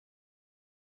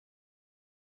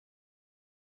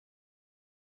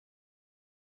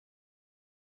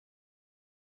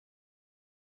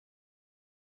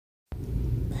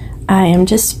I am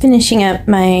just finishing up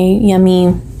my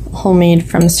yummy homemade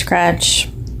from scratch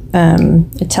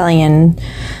Italian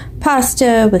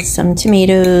pasta with some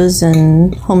tomatoes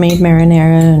and homemade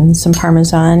marinara and some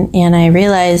Parmesan. And I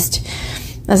realized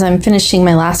as I'm finishing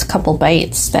my last couple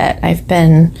bites that I've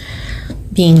been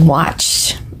being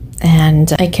watched,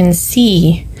 and I can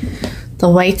see the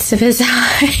whites of his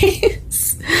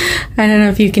eyes. I don't know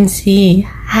if you can see.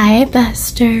 Hi,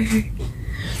 Buster.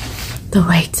 The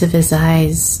whites of his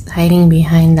eyes hiding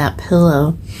behind that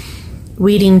pillow,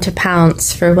 waiting to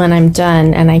pounce for when I'm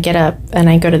done and I get up and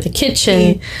I go to the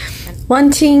kitchen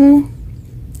wanting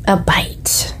a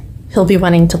bite. He'll be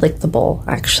wanting to lick the bowl,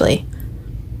 actually.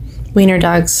 Wiener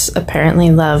dogs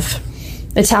apparently love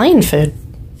Italian food.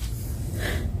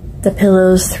 The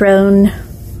pillow's thrown.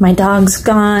 My dog's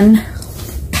gone.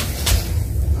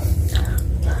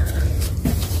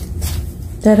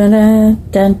 Da-da-da,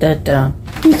 da-da-da.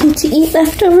 You get to eat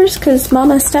leftovers because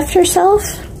Mama stuffed herself?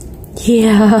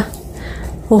 Yeah.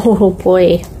 Oh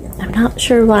boy. I'm not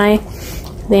sure why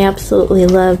they absolutely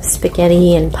love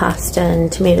spaghetti and pasta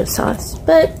and tomato sauce,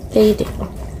 but they do.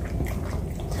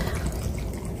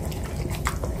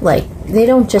 Like, they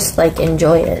don't just like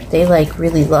enjoy it, they like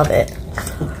really love it.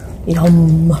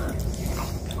 Yum.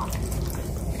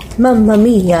 Mamma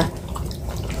mia.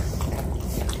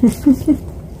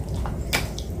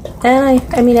 And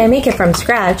I mean, I make it from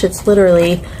scratch. It's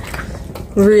literally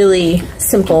really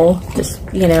simple. Just,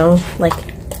 you know, like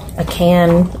a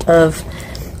can of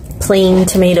plain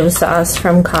tomato sauce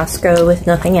from Costco with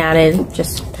nothing added.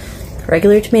 Just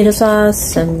regular tomato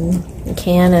sauce and a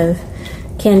can of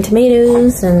canned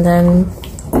tomatoes, and then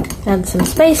add some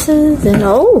spices and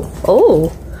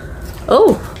oh,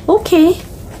 okay.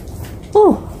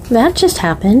 Oh, that just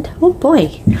happened. Oh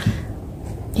boy.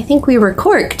 I think we were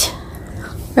corked.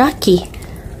 Rocky.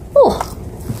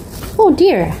 Oh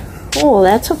dear. Oh,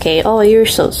 that's okay. Oh, you're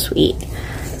so sweet.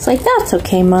 It's like, that's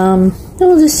okay, Mom.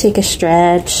 We'll just take a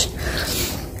stretch.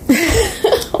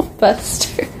 Oh,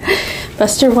 Buster.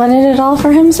 Buster wanted it all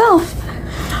for himself.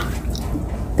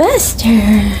 Buster.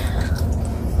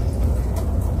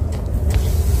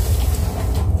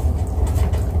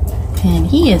 And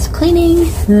he is cleaning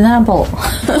the bowl.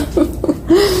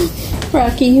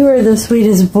 Rocky, you are the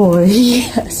sweetest boy.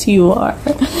 Yes, you are.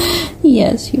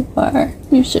 Yes, you are.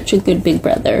 You're such a good big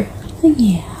brother.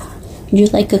 Yeah. Would you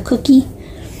like a cookie?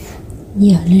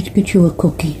 Yeah, let's get you a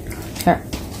cookie. Here.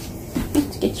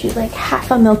 Let's get you like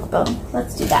half a milk bone.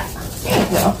 Let's do that. There you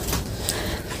go.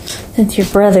 Since your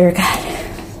brother got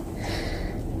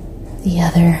the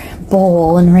other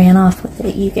bowl and ran off with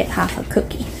it, you get half a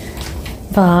cookie.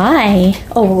 Bye.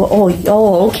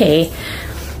 Oh, okay.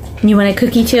 You want a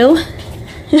cookie too?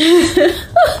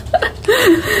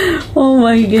 Oh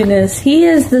my goodness. He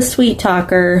is the sweet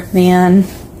talker, man.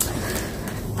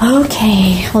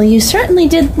 Okay. Well, you certainly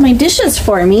did my dishes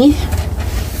for me.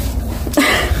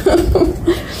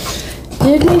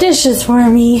 Did my dishes for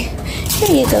me.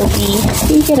 Here you go, Bee.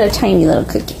 You get a tiny little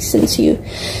cookie since you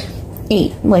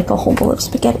ate like a whole bowl of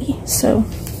spaghetti. So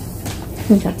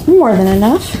we got more than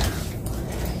enough.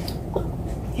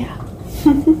 Yeah.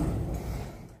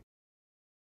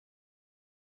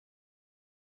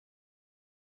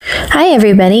 Hi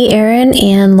everybody, Erin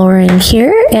and Lauren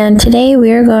here, and today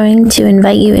we are going to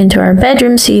invite you into our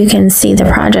bedroom so you can see the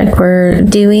project we're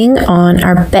doing on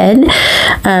our bed.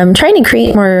 Trying to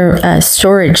create more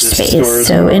storage space,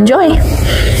 so enjoy.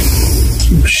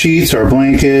 Sheets, our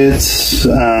blankets,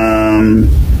 our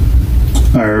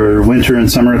winter and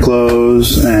summer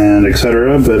clothes, and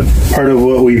etc. But part of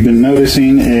what we've been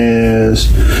noticing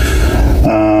is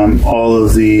all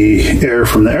of the air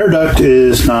from the air duct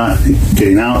is not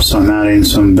getting out, so I'm adding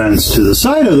some vents to the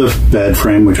side of the bed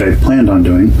frame, which I planned on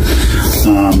doing.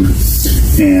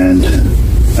 And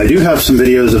I do have some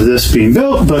videos of this being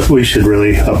built, but we should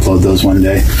really upload those one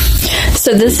day.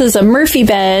 So this is a Murphy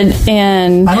bed,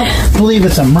 and I don't believe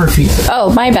it's a Murphy bed.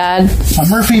 Oh, my bad. A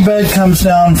Murphy bed comes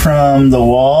down from the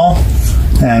wall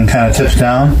and kind of tips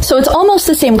down. So it's almost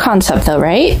the same concept though,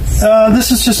 right?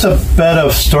 This is just a bed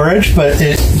of storage, but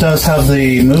it does have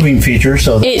the moving feature.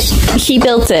 So he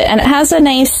built it, and it has a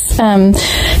nice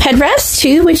headrest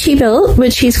too, which he built,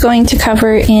 which he's going to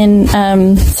cover in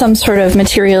some sort of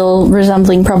material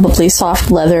resembling probably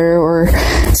soft leather or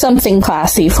something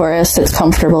classy for us that's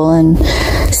comfortable and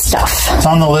stuff. It's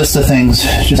on the list of things,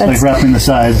 just like wrapping the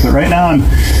sides. But right now I'm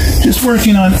just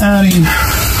working on adding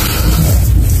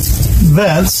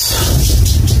vents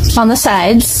on the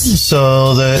sides,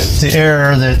 so that the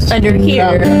air that's under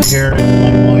here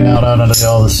blowing out onto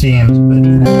all the seams, but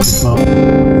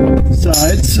the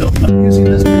sides. So I'm using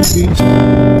this big piece.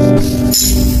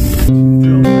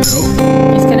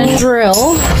 He's gonna drill.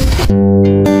 The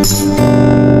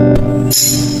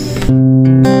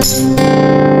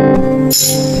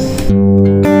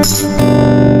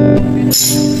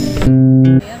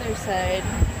other side.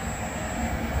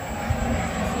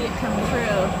 See it come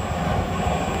through.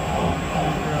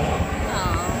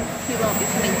 Oh, he won't be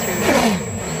coming through.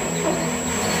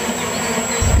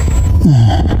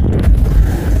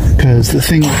 Because the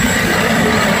thing.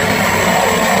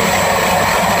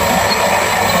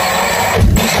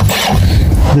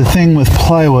 The thing with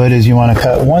plywood is you want to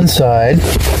cut one side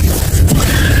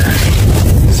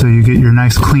so you get your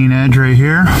nice clean edge right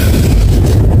here.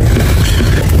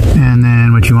 And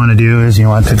then what you want to do is you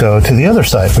want to go to the other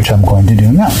side, which I'm going to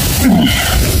do now.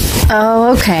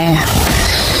 Oh, okay.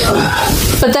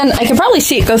 But then I could probably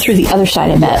see it go through the other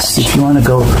side, I bet. Yes, if you want to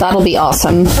go. That'll be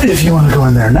awesome. If you want to go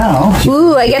in there now.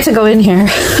 Ooh, I get to go in here.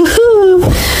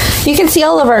 You can see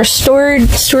all of our storage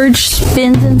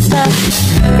bins and stuff.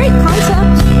 Great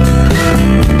concept.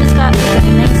 Just got a nice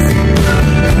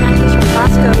mattress from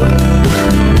Costco.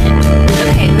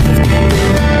 Okay, this is good.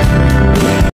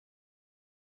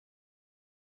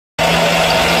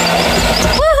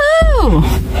 Woohoo!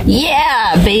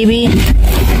 Yeah, baby. Look,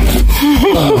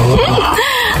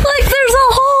 there's a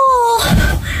hole.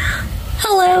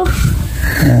 Hello.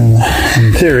 And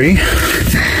in theory.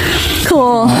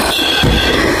 Cool.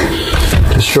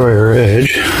 Destroy our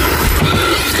edge.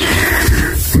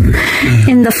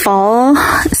 In the fall,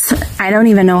 I don't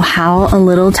even know how a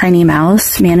little tiny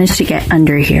mouse managed to get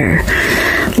under here.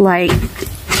 Like,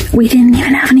 we didn't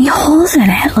even have any holes in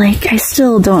it. Like, I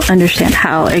still don't understand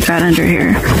how it got under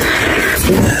here. I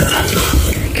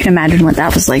can imagine what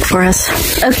that was like for us.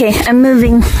 Okay, I'm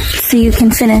moving so you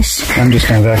can finish. I'm just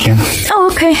gonna vacuum.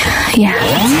 Oh, okay. Yeah.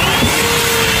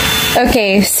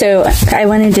 Okay, so I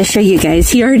wanted to show you guys.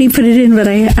 He already put it in, but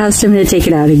I asked him to take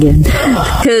it out again.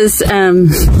 Because I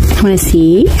want to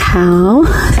see how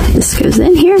this goes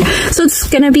in here. So it's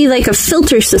going to be like a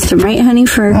filter system, right, honey?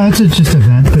 For It's just a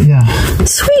vent, but yeah.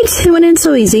 Sweet. It went in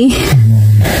so easy.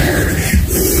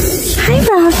 Hi,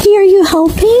 Rocky. Are you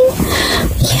helping?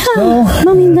 Yeah,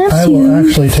 Mommy loves I you. will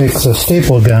actually take the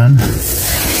staple gun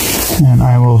and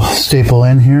I will staple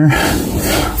in here.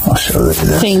 I'll show you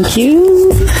this. Thank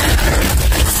you.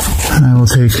 I will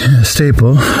take a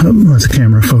staple, let the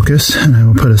camera focus, and I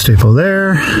will put a staple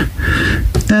there,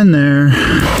 and there,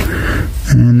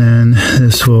 and then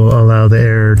this will allow the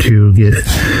air to get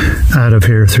out of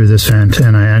here through this vent,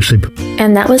 and I actually...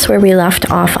 And that was where we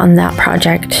left off on that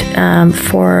project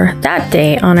for that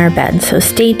day on our bed, so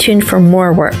stay tuned for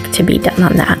more work to be done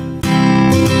on that.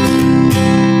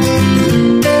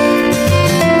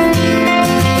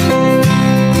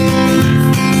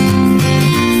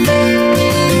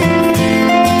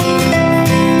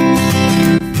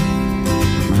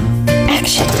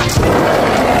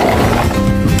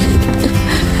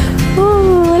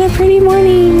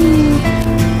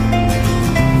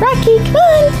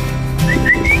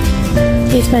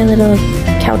 Here's my little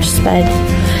couch spud.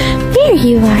 There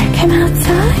you are. Come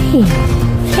outside.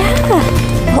 Yeah.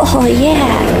 Oh, yeah.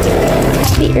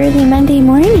 Happy early Monday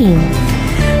morning.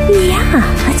 Yeah.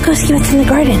 Let's go see what's in the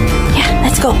garden. Yeah,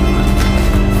 let's go.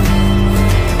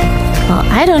 Well,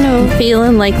 I don't know.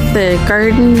 Feeling like the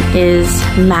garden is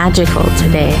magical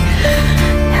today.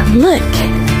 Now look.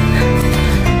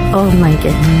 Oh my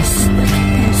goodness. Look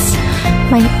at this.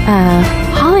 My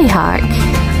hollyhock,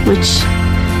 which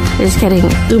is getting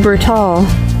uber tall,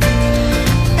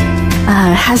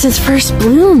 has its first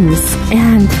blooms,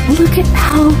 and look at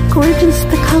how gorgeous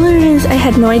the color is. I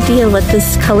had no idea what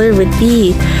this color would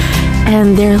be,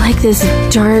 and they're like this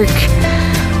dark,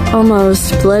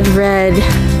 almost blood red,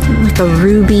 like a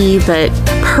ruby but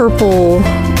purple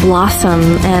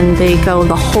blossom, and they go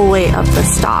the whole way up the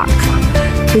stalk,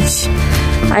 which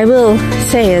I will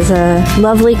say is a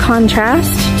lovely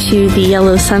contrast to the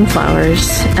yellow sunflowers.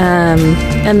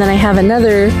 And then I have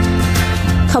another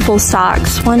couple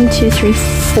stalks, 1, 2, 3,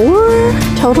 4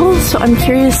 total. So I'm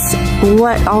curious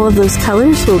what all of those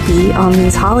colors will be on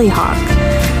these hollyhock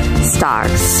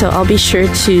stalks. So I'll be sure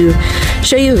to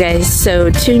show you guys.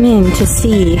 So tune in to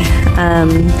see.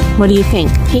 What do you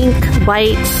think? Pink,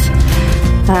 white?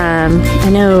 I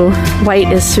know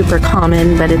white is super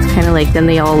common, but it's kind of like then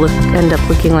they all end up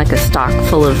looking like a stalk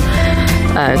full of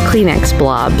Kleenex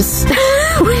blobs.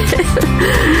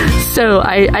 So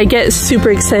I get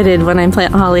super excited when I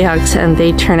plant hollyhocks and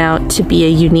they turn out to be a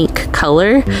unique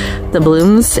color, the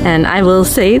blooms. And I will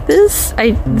say this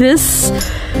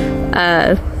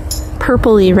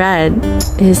purpley red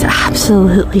is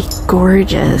absolutely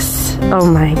gorgeous. Oh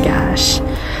my gosh.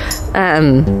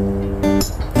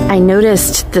 I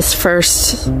noticed this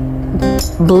first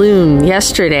bloom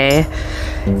yesterday,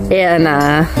 and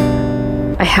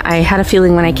I had a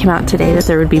feeling when I came out today that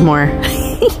there would be more.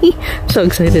 I'm so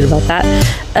excited about that.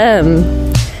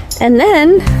 And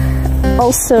then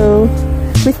also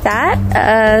with that,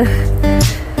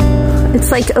 it's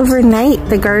like overnight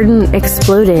the garden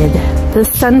exploded. The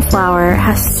sunflower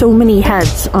has so many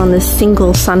heads on this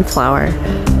single sunflower.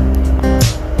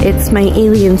 It's my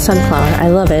alien sunflower. I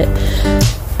love it.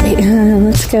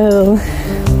 Let's go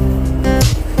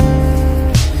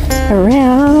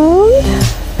around.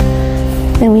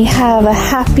 And we have a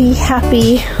happy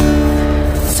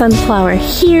sunflower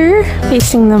here,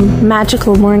 facing the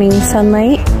magical morning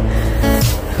sunlight.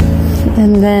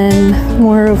 And then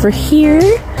more over here.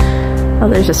 Oh,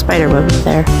 there's a spider web up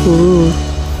there. Ooh.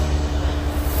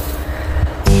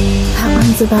 That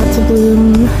one's about to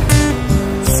bloom.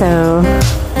 So,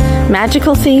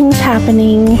 magical things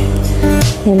happening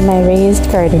in my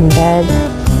raised garden bed.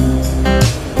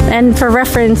 And for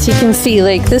reference, you can see,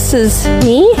 like, this is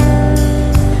me.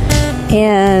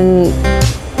 And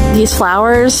these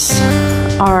flowers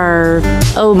are,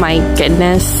 oh my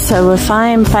goodness. So if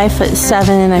I'm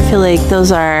 5'7", I feel like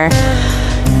those are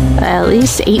at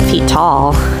least 8 feet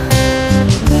tall.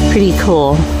 Pretty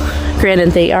cool.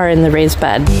 Granted, they are in the raised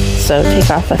bed, so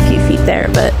take off a few feet there,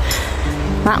 but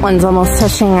that one's almost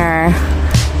touching our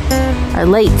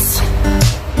lights,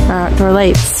 our outdoor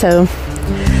lights. So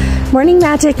morning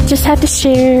magic, just had to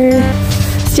share.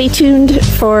 Stay tuned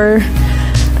for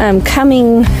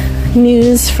coming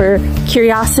news for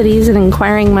curiosities and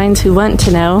inquiring minds who want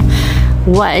to know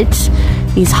what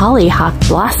these hollyhock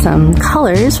blossom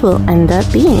colors will end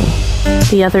up being.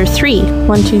 The other 3,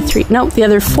 1, 2, 3, nope, the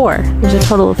other 4. There's a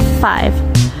total of 5.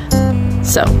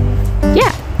 So,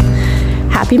 yeah.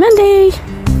 Happy Monday!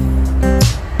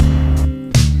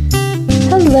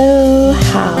 Hello,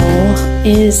 how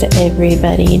is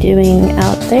everybody doing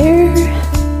out there?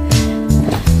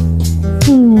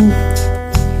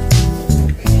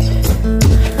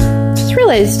 Just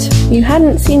realized you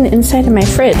hadn't seen the inside of my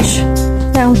fridge.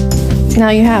 Now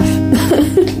you have.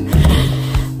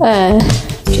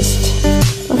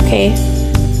 Okay.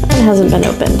 It hasn't been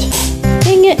opened.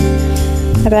 Dang it.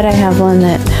 I bet I have one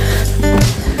that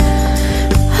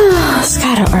it's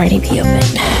gotta already be open.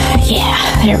 Yeah,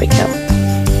 there we go.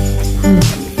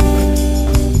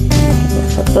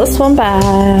 Put this one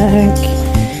back.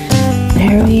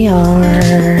 There we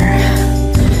are.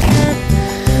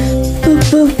 Boop,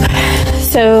 boop.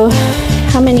 So,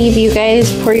 how many of you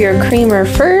guys pour your creamer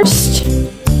first?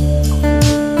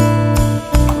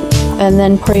 And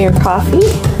then pour your coffee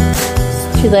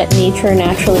to let nature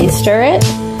naturally stir it?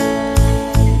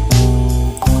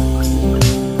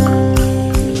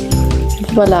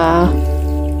 Voila.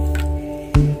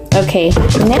 Okay,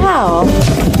 now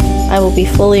I will be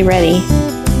fully ready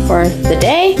for the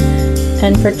day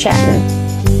and for chatting.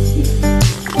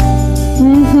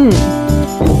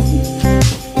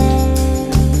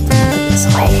 This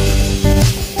way.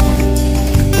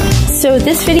 So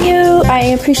this video,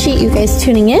 I appreciate you guys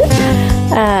tuning in.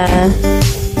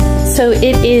 So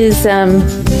it is a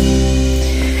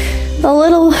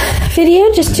little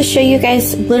video just to show you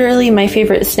guys literally my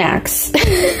favorite snacks.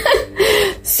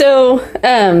 So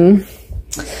I'm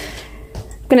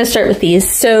gonna start with these.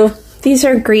 So these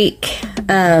are Greek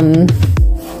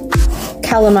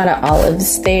Kalamata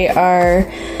olives. They are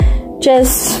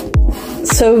just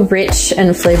so rich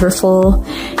and flavorful,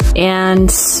 and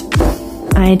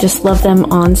I just love them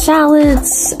on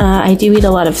salads. I do eat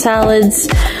a lot of salads.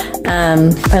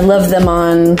 I love them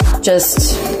on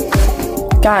just,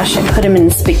 gosh, I put them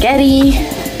in spaghetti.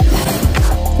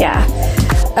 Yeah.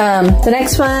 The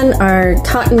next one are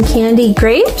cotton candy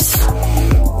grapes.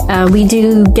 We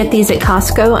do get these at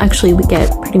Costco. Actually, we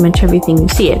get pretty much everything you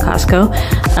see at Costco.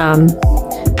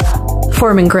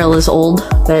 Foreman Grill is old,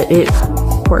 but it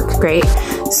works great.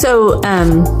 So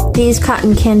these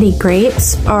cotton candy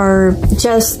grapes are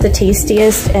just the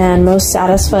tastiest and most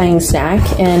satisfying snack,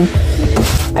 and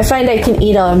I find I can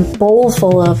eat a bowl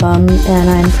full of them and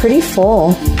I'm pretty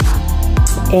full,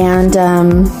 and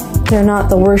they're not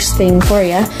the worst thing for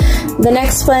you. The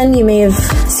next one you may have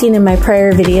seen in my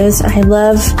prior videos. I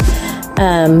love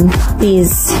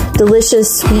these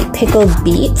delicious sweet pickled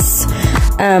beets.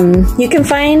 You can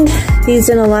find these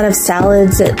in a lot of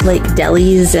salads at like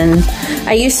delis, and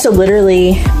I used to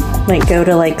literally like go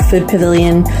to like Food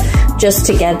Pavilion just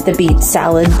to get the beet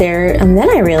salad there, and then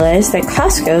I realized that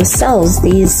Costco sells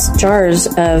these jars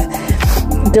of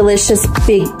delicious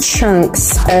big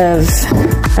chunks of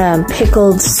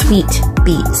pickled sweet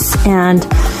beets, and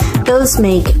those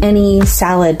make any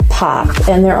salad pop,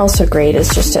 and they're also great as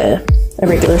just a a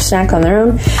regular snack on their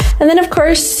own. And then, of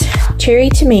course, cherry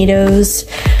tomatoes.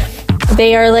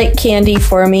 They are like candy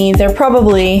for me. They're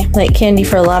probably like candy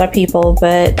for a lot of people,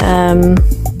 but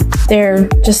they're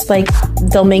just like,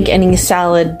 they'll make any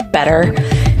salad better.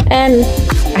 And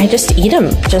I just eat them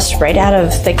just right out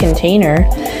of the container.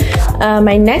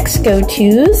 My next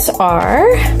go-tos are,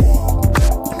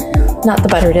 not the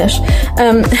butter dish,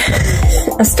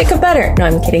 a stick of butter. No,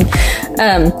 I'm kidding.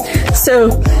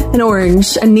 So an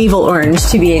orange, a navel orange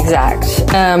to be exact.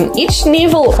 Each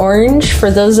navel orange, for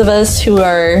those of us who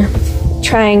are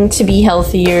trying to be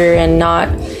healthier and not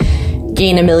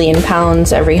gain 1 million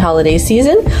pounds every holiday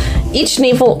season, each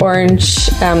navel orange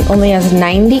only has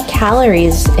 90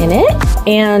 calories in it,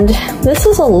 and this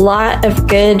is a lot of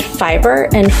good fiber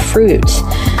and fruit.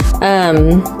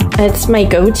 It's my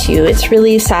go-to. It's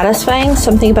really satisfying.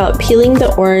 Something about peeling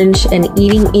the orange and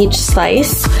eating each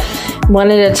slice one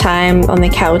at a time on the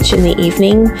couch in the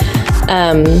evening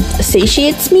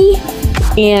satiates me,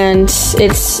 and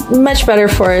it's much better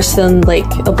for us than like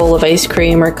a bowl of ice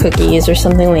cream or cookies or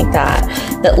something like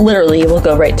that literally will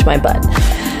go right to my butt.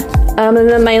 And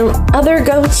then my other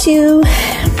go-to,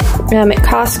 at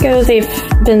Costco, they've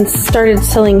been started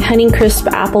selling Honeycrisp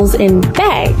apples in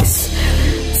bags.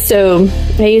 So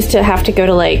I used to have to go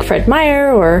to like Fred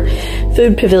Meyer or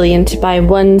Food Pavilion to buy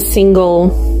one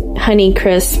single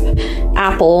Honeycrisp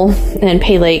apple and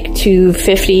pay like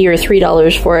 $2.50 or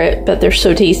 $3 for it, but they're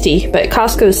so tasty. But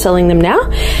Costco's selling them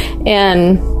now,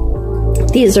 and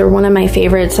these are one of my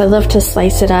favorites. I love to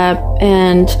slice it up,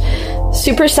 and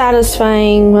super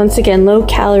satisfying. Once again, low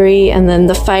calorie, and then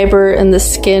the fiber and the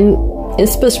skin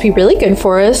is supposed to be really good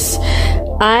for us.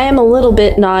 I am a little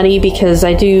bit naughty because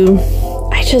I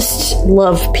just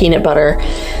love peanut butter.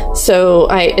 So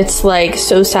it's like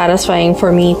so satisfying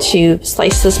for me to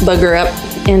slice this bugger up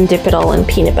and dip it all in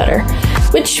peanut butter,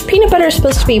 which peanut butter is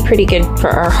supposed to be pretty good for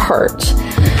our heart.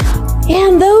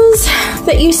 And those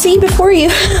that you see before you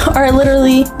are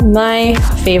literally my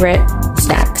favorite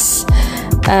snacks.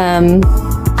 And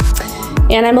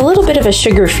I'm a little bit of a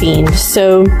sugar fiend,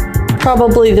 so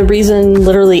probably the reason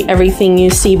literally everything you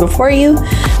see before you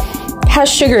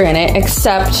has sugar in it,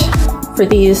 except for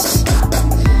these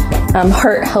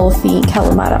heart-healthy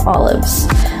Kalamata olives.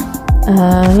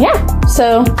 Yeah,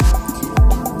 so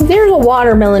there's a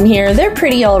watermelon here. They're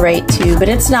pretty alright too, but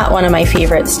it's not one of my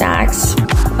favorite snacks.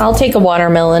 I'll take a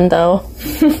watermelon though.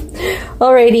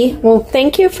 Alrighty, well,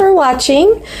 thank you for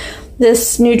watching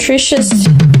this nutritious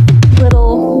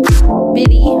little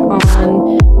bitty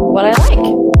on what I like.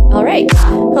 Alright,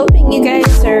 hoping you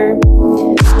guys are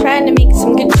trying to make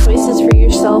some good choices for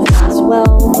yourself as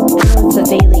well. I know it's a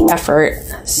daily effort,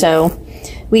 so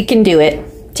we can do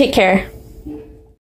it. Take care.